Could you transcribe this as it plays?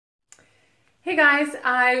Hey guys,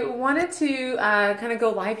 I wanted to kind of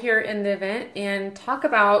go live here in the event and talk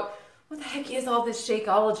about what the heck is all this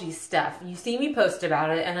Shakeology stuff. You see me post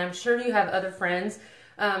about it, and I'm sure you have other friends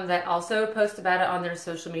that also post about it on their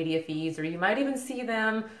social media feeds, or you might even see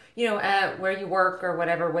them, at where you work or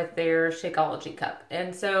whatever with their Shakeology cup.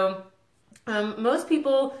 And so most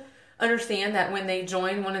people understand that when they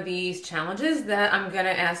join one of these challenges that I'm going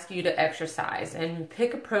to ask you to exercise and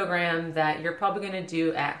pick a program that you're probably going to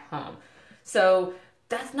do at home. So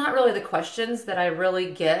that's not really the questions that I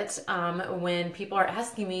really get when people are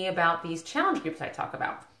asking me about these challenge groups I talk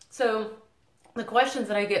about. So the questions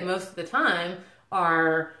that I get most of the time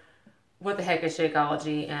are, what the heck is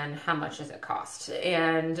Shakeology and how much does it cost?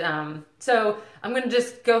 And so I'm going to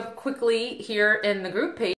just go quickly here in the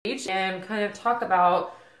group page and kind of talk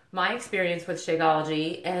about my experience with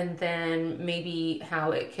Shakeology and then maybe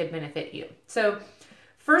how it could benefit you. So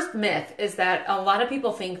first myth is that a lot of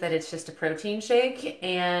people think that it's just a protein shake,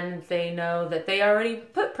 and they know that they already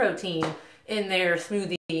put protein in their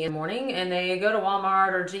smoothie in the morning, and they go to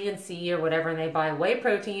Walmart or GNC or whatever and they buy whey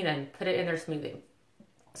protein and put it in their smoothie.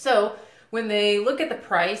 So when they look at the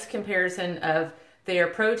price comparison of their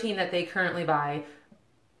protein that they currently buy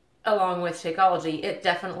along with Shakeology, it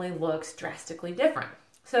definitely looks drastically different.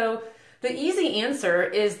 So the easy answer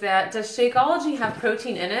is that, does Shakeology have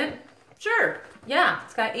protein in it? Sure. Yeah,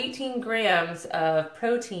 it's got 18 grams of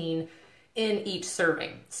protein in each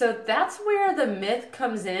serving. So that's where the myth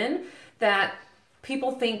comes in, that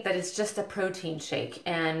people think that it's just a protein shake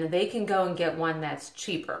and they can go and get one that's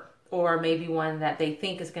cheaper, or maybe one that they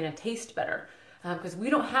think is going to taste better. Because we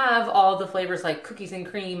don't have all the flavors like cookies and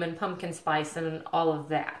cream and pumpkin spice and all of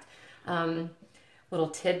that. Little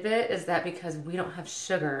tidbit is that because we don't have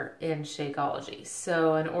sugar in Shakeology.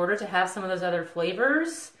 So in order to have some of those other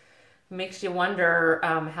flavors, makes you wonder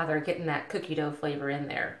how they're getting that cookie dough flavor in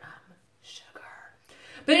there. Sugar.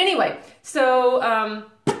 But anyway, so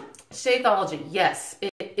Shakeology, yes,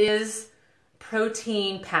 it is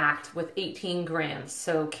protein packed with 18 grams.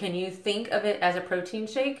 So can you think of it as a protein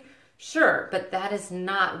shake? Sure, but that is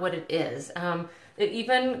not what it is. It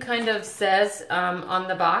even kind of says on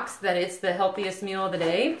the box that it's the healthiest meal of the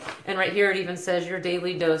day. And right here it even says your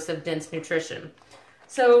daily dose of dense nutrition.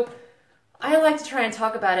 So I like to try and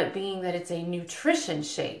talk about it being that it's a nutrition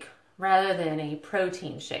shake rather than a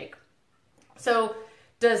protein shake. So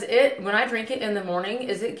does it, when I drink it in the morning,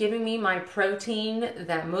 is it giving me my protein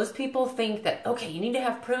that most people think that, okay, you need to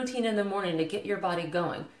have protein in the morning to get your body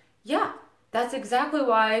going? Yeah, that's exactly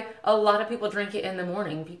why a lot of people drink it in the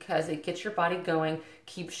morning, because it gets your body going,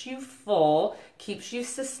 keeps you full, keeps you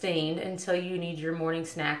sustained until you need your morning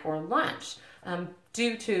snack or lunch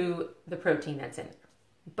due to the protein that's in it.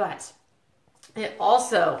 But it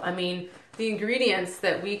also, the ingredients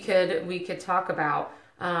that we could talk about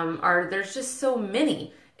there's just so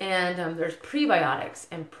many, and there's prebiotics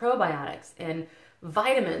and probiotics and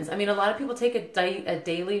vitamins. A lot of people take a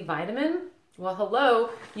daily vitamin. Well,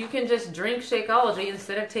 hello, you can just drink Shakeology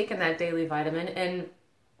instead of taking that daily vitamin and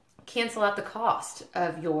cancel out the cost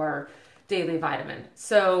of your daily vitamin.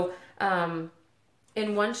 So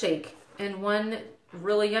in one shake, in one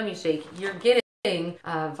really yummy shake, you're getting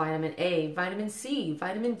vitamin A, vitamin C,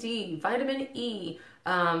 vitamin D, vitamin E,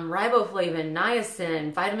 riboflavin,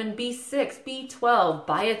 niacin, vitamin B6, B12,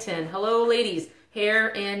 biotin. Hello, ladies.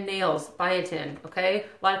 Hair and nails, biotin, okay?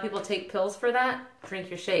 A lot of people take pills for that. Drink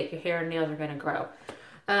your shake. Your hair and nails are going to grow.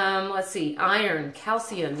 Let's see. Iron,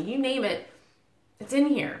 calcium, you name it, it's in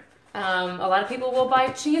here. A lot of people will buy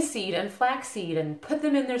chia seed and flaxseed and put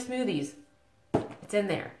them in their smoothies. It's in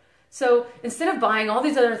there. So instead of buying all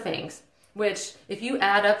these other things, which if you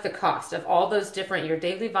add up the cost of all those different, your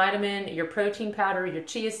daily vitamin, your protein powder, your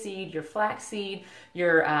chia seed, your flaxseed,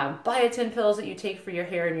 your biotin pills that you take for your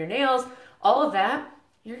hair and your nails, all of that,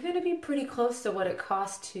 you're going to be pretty close to what it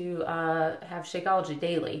costs to have Shakeology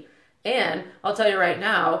daily. And I'll tell you right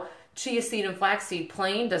now, chia seed and flaxseed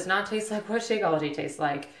plain does not taste like what Shakeology tastes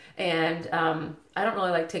like. And I don't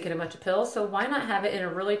really like taking a bunch of pills, so why not have it in a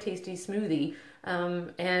really tasty smoothie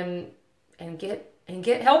and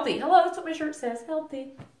get healthy. Hello, that's what my shirt says,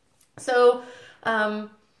 healthy. So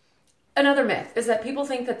another myth is that people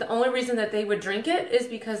think that the only reason that they would drink it is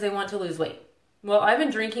because they want to lose weight. Well, I've been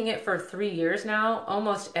drinking it for 3 years now,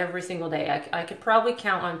 almost every single day. I could probably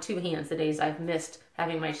count on 2 hands the days I've missed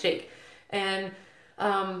having my shake. And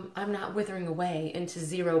I'm not withering away into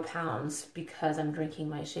 0 pounds because I'm drinking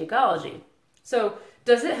my Shakeology. So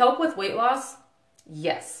does it help with weight loss?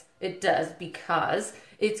 Yes, it does, because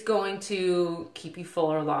it's going to keep you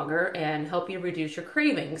fuller longer and help you reduce your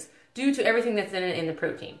cravings due to everything that's in it in the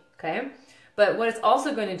protein, okay? But what it's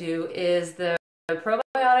also going to do is the probiotics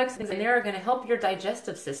probiotics in there are going to help your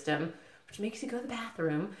digestive system, which makes you go to the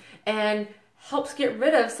bathroom, and helps get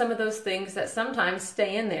rid of some of those things that sometimes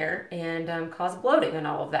stay in there and cause bloating and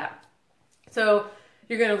all of that. So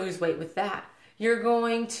you're going to lose weight with that. You're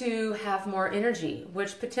going to have more energy,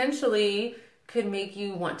 which potentially could make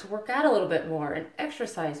you want to work out a little bit more and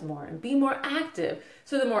exercise more and be more active.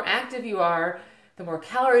 So the more active you are, the more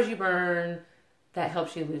calories you burn, that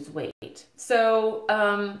helps you lose weight. So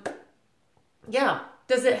yeah,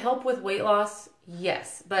 does it help with weight loss?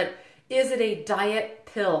 Yes, but is it a diet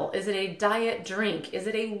pill? Is it a diet drink? Is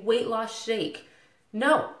it a weight loss shake?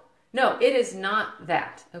 No, it is not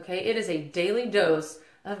that, okay? It is a daily dose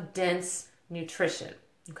of dense nutrition,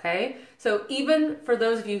 okay? So even for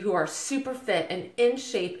those of you who are super fit and in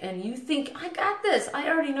shape and you think, I got this, I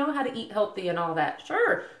already know how to eat healthy and all that.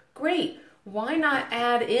 Sure, great. Why not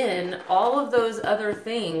add in all of those other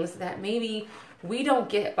things that maybe we don't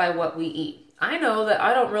get by what we eat? I know that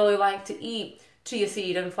I don't really like to eat chia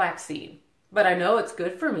seed and flaxseed, but I know it's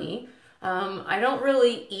good for me. I don't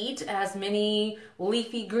really eat as many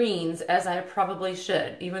leafy greens as I probably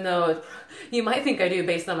should, even though you might think I do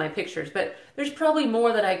based on my pictures, but there's probably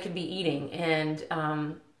more that I could be eating, and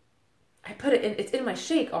I put it in, it's in my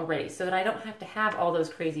shake already so that I don't have to have all those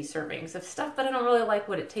crazy servings of stuff that I don't really like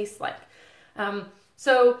what it tastes like.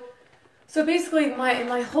 So basically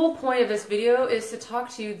my whole point of this video is to talk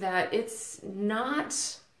to you that it's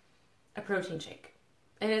not a protein shake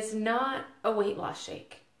and it's not a weight loss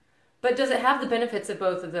shake. But does it have the benefits of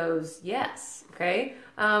both of those? Yes. Okay.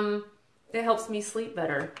 It helps me sleep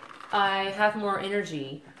better. I have more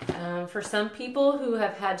energy. For some people who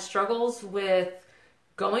have had struggles with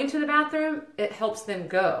going to the bathroom, it helps them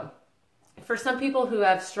go. For some people who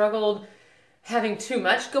have struggled having too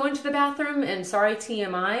much going to the bathroom, and sorry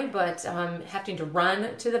TMI, but having to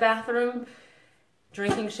run to the bathroom,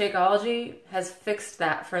 drinking Shakeology has fixed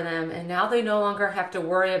that for them, and now they no longer have to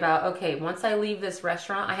worry about, okay, once I leave this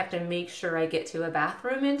restaurant, I have to make sure I get to a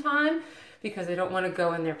bathroom in time because they don't want to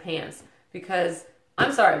go in their pants. Because,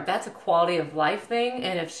 I'm sorry, that's a quality of life thing,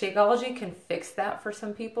 and if Shakeology can fix that for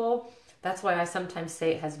some people, that's why I sometimes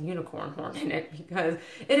say it has unicorn horn in it, because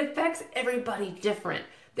it affects everybody different.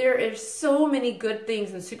 There are so many good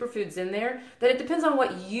things and superfoods in there that it depends on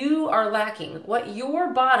what you are lacking, what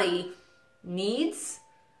your body needs.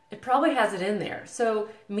 It probably has it in there. So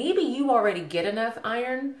maybe you already get enough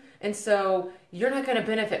iron, and so you're not going to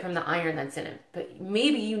benefit from the iron that's in it, but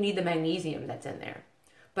maybe you need the magnesium that's in there.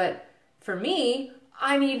 But for me,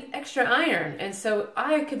 I need extra iron, and so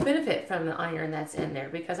I could benefit from the iron that's in there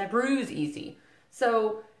because I bruise easy.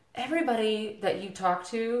 So everybody that you talk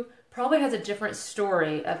to probably has a different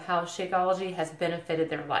story of how Shakeology has benefited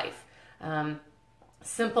their life.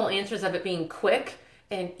 Simple answers of it being quick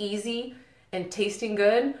and easy and tasting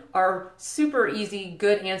good are super easy,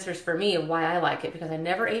 good answers for me of why I like it, because I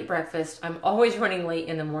never ate breakfast. I'm always running late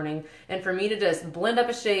in the morning. And for me to just blend up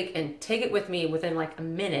a shake and take it with me within like a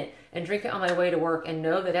minute and drink it on my way to work and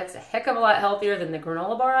know that that's a heck of a lot healthier than the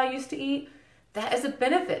granola bar I used to eat, that is a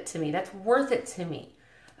benefit to me. That's worth it to me.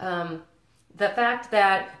 The fact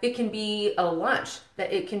that it can be a lunch,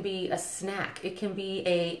 that it can be a snack, it can be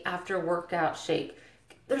a after workout shake.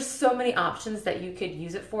 There's so many options that you could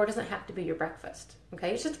use it for. It doesn't have to be your breakfast,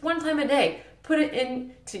 okay? It's just one time a day. Put it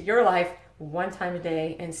into your life one time a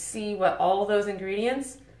day and see what all those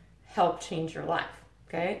ingredients help change your life,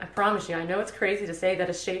 okay? I promise you, I know it's crazy to say that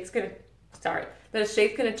a shake's gonna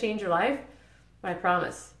change your life, but I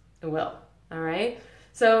promise it will, all right?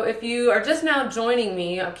 So if you are just now joining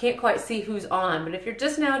me, I can't quite see who's on, but if you're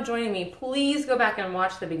just now joining me, please go back and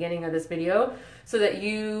watch the beginning of this video so that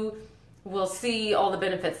you will see all the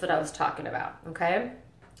benefits that I was talking about, okay?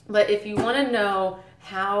 But if you want to know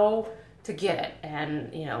how to get it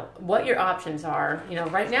and, you know, what your options are, you know,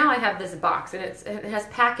 right now I have this box and it has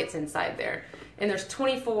packets inside there. And there's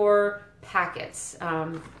 24 packets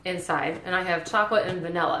inside, and I have chocolate and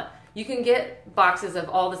vanilla. You can get boxes of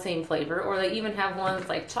all the same flavor, or they even have ones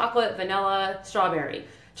like chocolate, vanilla, strawberry,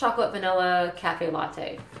 chocolate, vanilla, cafe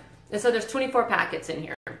latte. And so there's 24 packets in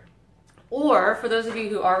here. Or for those of you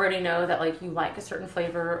who already know that like you like a certain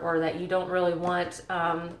flavor or that you don't really want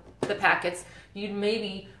the packets, you'd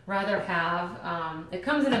maybe rather have, it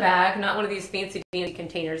comes in a bag, not one of these fancy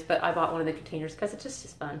containers, but I bought one of the containers because it's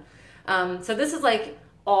just fun. So this is like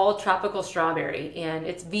all tropical strawberry, and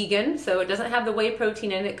it's vegan, so it doesn't have the whey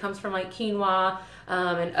protein in it. It comes from like quinoa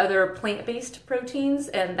and other plant-based proteins,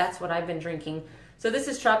 and that's what I've been drinking. So this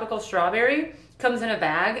is tropical strawberry, comes in a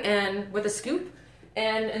bag and with a scoop.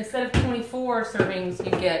 And instead of 24 servings,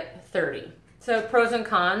 you get 30. So pros and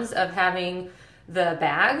cons of having the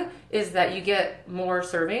bag is that you get more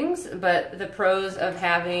servings, but the pros of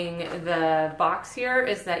having the box here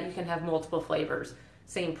is that you can have multiple flavors,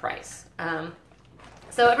 same price.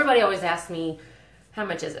 So everybody always asks me, how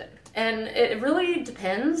much is it? And it really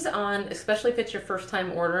depends on, especially if it's your first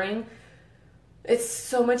time ordering, it's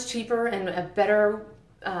so much cheaper and a better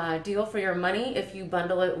deal for your money if you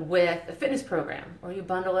bundle it with a fitness program or you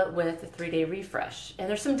bundle it with a 3-day refresh. And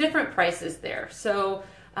there's some different prices there. So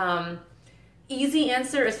easy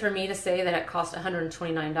answer is for me to say that it costs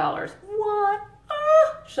 $129. What?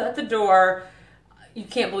 Shut the door. You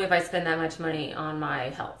can't believe I spend that much money on my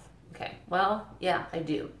health. Okay, well, yeah, I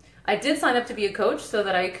do. I did sign up to be a coach so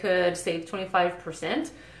that I could save 25%,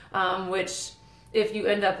 which if you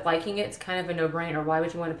end up liking it, it's kind of a no-brainer. Why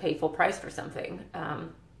would you want to pay full price for something?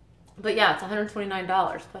 But yeah, it's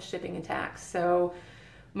 $129 plus shipping and tax. So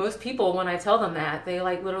most people, when I tell them that, they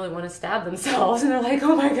like literally want to stab themselves and they're like,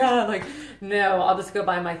 oh my God, like, no, I'll just go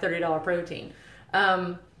buy my $30 protein.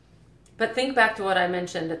 But think back to what I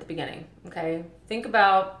mentioned at the beginning, okay? Think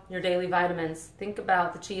about your daily vitamins. Think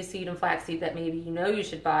about the chia seed and flaxseed that maybe you know you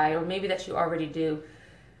should buy, or maybe that you already do.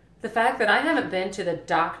 The fact that I haven't been to the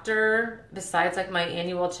doctor besides like my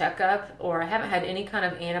annual checkup, or I haven't had any kind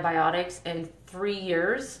of antibiotics in 3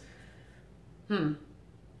 years,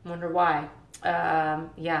 wonder why.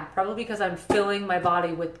 Yeah, probably because I'm filling my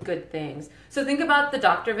body with good things. So think about the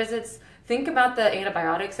doctor visits. Think about the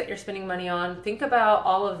antibiotics that you're spending money on. Think about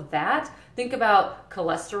all of that. Think about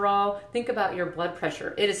cholesterol. Think about your blood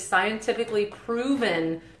pressure. It is scientifically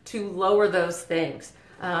proven to lower those things.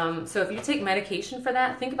 So if you take medication for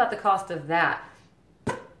that, think about the cost of that.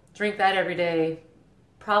 Drink that every day.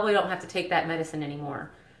 Probably don't have to take that medicine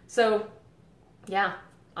anymore. So yeah,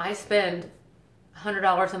 I spend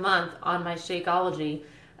 $100 a month on my Shakeology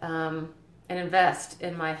and invest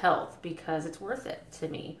in my health because it's worth it to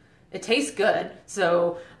me. It tastes good.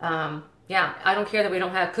 So yeah, I don't care that we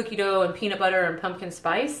don't have cookie dough and peanut butter and pumpkin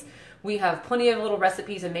spice. We have plenty of little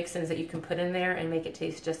recipes and mix-ins that you can put in there and make it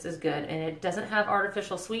taste just as good. And it doesn't have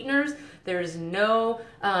artificial sweeteners. There's no,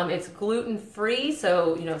 it's gluten-free.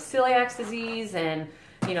 So, you know, celiac disease and,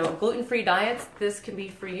 you know, gluten-free diets, this can be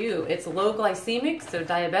for you. It's low glycemic, so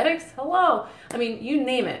diabetics, hello. I mean, you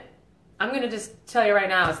name it. I'm going to just tell you right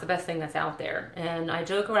now, it's the best thing that's out there. And I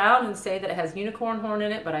joke around and say that it has unicorn horn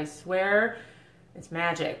in it, but I swear it's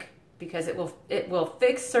magic because it will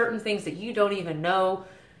fix certain things that you don't even know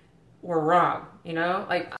were wrong. You know,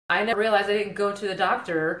 like I never realized I didn't go to the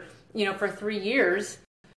doctor, you know, for 3 years.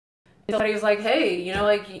 Somebody was like, hey, you know,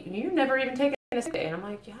 like you never even taken a sick day. And I'm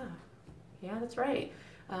like, yeah, that's right.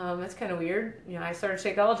 That's kind of weird. You know, I started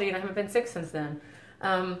Shakeology and I haven't been sick since then.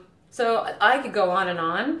 So I could go on and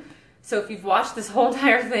on. So if you've watched this whole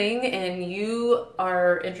entire thing and you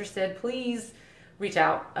are interested, please reach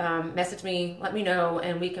out, message me, let me know,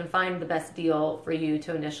 and we can find the best deal for you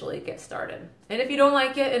to initially get started. And if you don't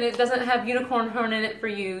like it and it doesn't have unicorn horn in it for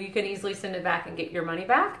you, you can easily send it back and get your money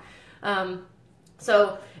back.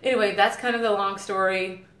 So anyway, that's kind of the long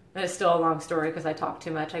story. And it's still a long story because I talk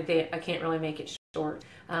too much. I can't really make it short.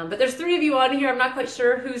 But there's 3 of you on here. I'm not quite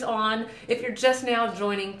sure who's on. If you're just now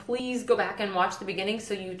joining, please go back and watch the beginning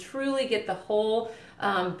so you truly get the whole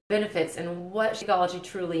benefits and what Shakeology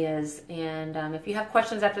truly is. And if you have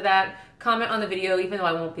questions after that, comment on the video, even though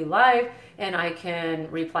I won't be live, and I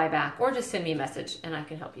can reply back, or just send me a message and I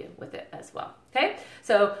can help you with it as well. Okay?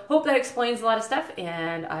 So hope that explains a lot of stuff,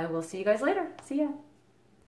 and I will see you guys later. See ya.